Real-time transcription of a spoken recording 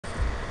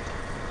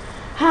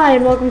Hi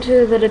and welcome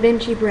to the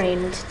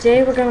DaVinciBrain.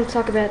 Today we're going to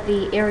talk about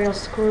the aerial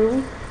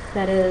screw,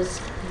 that is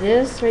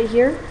this right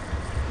here.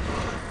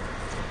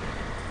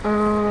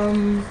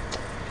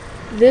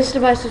 This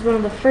device was one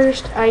of the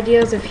first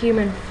ideas of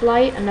human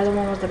flight. Another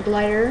one was the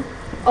glider,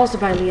 also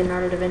by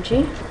Leonardo da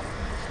Vinci.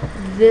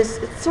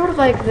 It's sort of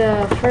like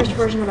the first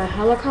version of a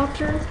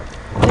helicopter,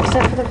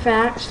 except for the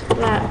fact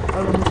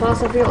that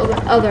fossil fuels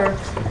and other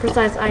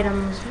precise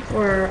items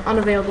were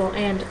unavailable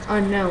and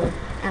unknown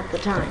at the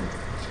time.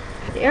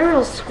 The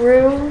aerial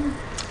screw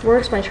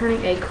works by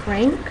turning a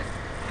crank,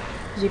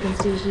 as you can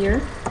see here,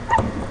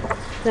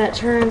 that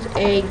turns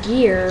a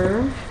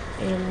gear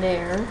in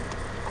there,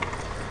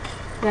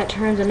 that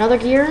turns another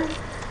gear,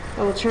 that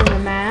will turn the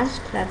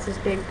mast, that's this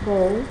big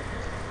pole,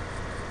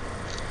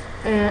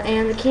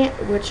 and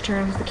which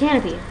turns the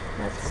canopy,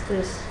 that's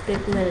this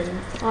big linen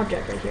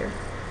object right here.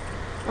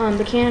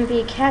 The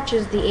canopy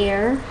catches the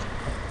air,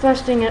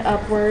 thrusting it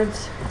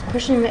upwards,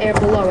 pushing the air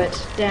below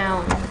it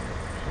down,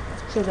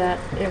 so that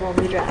it won't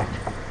be dragged.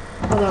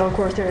 Although, of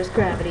course, there is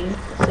gravity,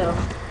 so,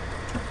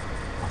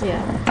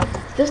 yeah.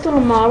 This little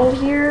model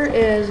here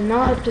is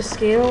not up to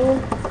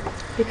scale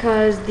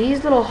because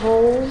these little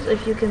holes,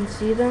 if you can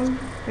see them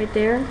right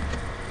there,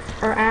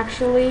 are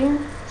actually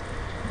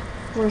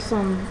where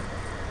some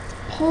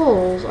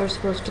poles are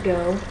supposed to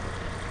go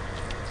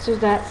so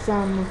that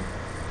some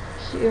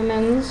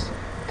humans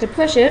could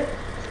push it.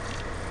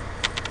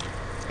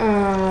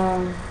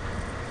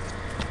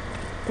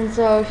 And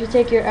so if you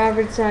take your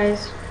average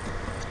size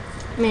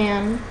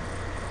man,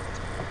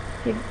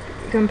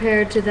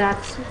 compared to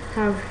that's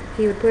how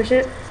he would push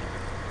it,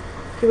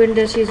 he wouldn't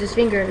just use his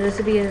finger. This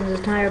would be in his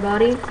entire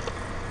body.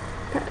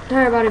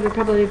 Entire body would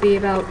probably be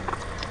about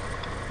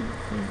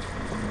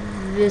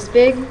this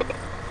big.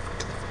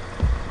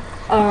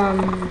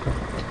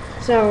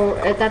 So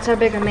that's how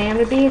big a man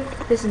would be.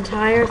 This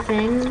entire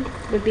thing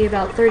would be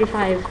about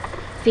 35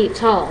 feet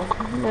tall.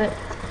 But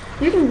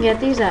you can get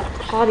these at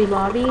Hobby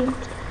Lobby.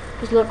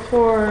 Just look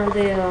for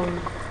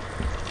the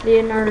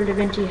Leonardo da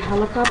Vinci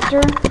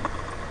helicopter.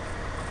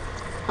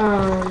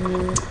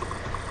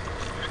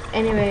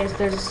 Anyways,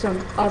 there's some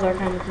other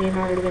kind of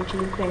Leonardo da Vinci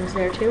things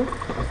there too.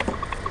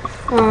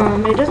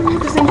 It doesn't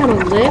have the same kind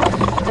of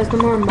lift as the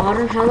more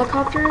modern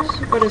helicopters,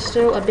 but it's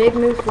still a big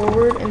move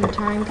forward in the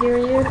time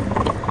period.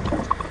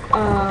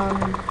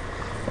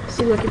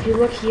 See, look, if you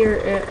look here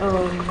at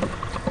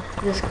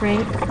this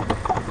crank,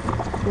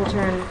 will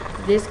turn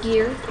this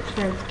gear, which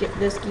turns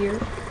this gear,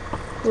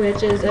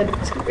 which is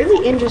it's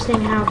really interesting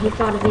how he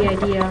thought of the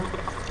idea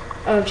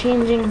of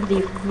changing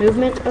the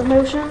movement of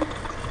motion.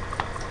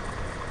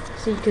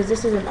 See, because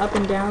this is an up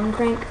and down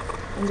crank,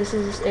 and this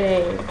is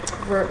a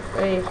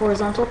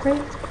horizontal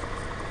crank,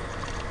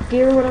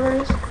 gear, whatever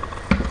it is.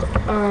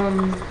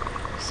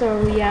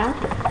 So yeah.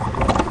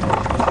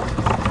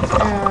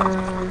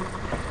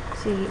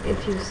 See,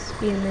 if you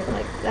spin it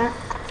like that,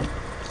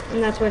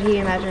 and that's what he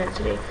imagined it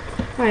to be.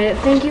 Alright,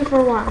 thank you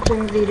for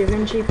watching the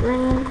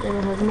DaVinciBrain, and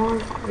we'll have more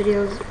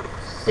videos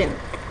soon.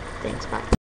 Thanks, bye.